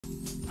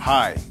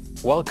Hi,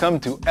 welcome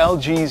to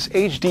LG's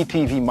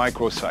HDTV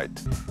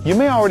microsite. You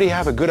may already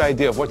have a good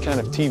idea of what kind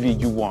of TV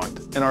you want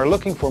and are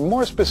looking for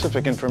more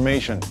specific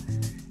information.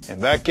 In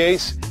that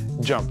case,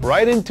 jump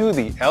right into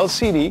the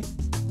LCD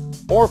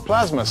or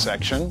plasma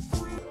section.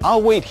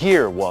 I'll wait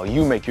here while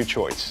you make your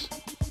choice.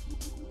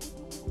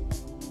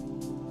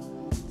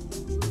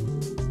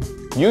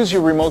 Use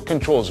your remote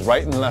control's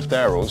right and left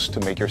arrows to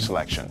make your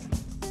selection.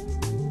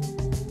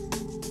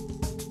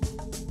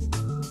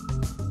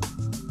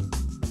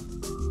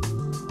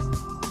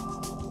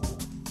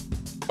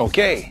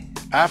 Okay,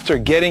 after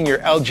getting your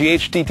LG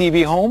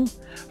HDTV home,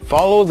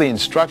 follow the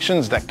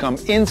instructions that come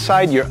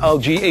inside your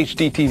LG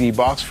HDTV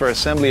box for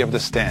assembly of the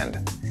stand.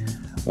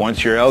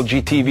 Once your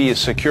LG TV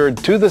is secured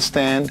to the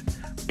stand,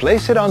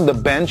 place it on the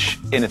bench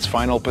in its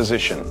final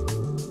position.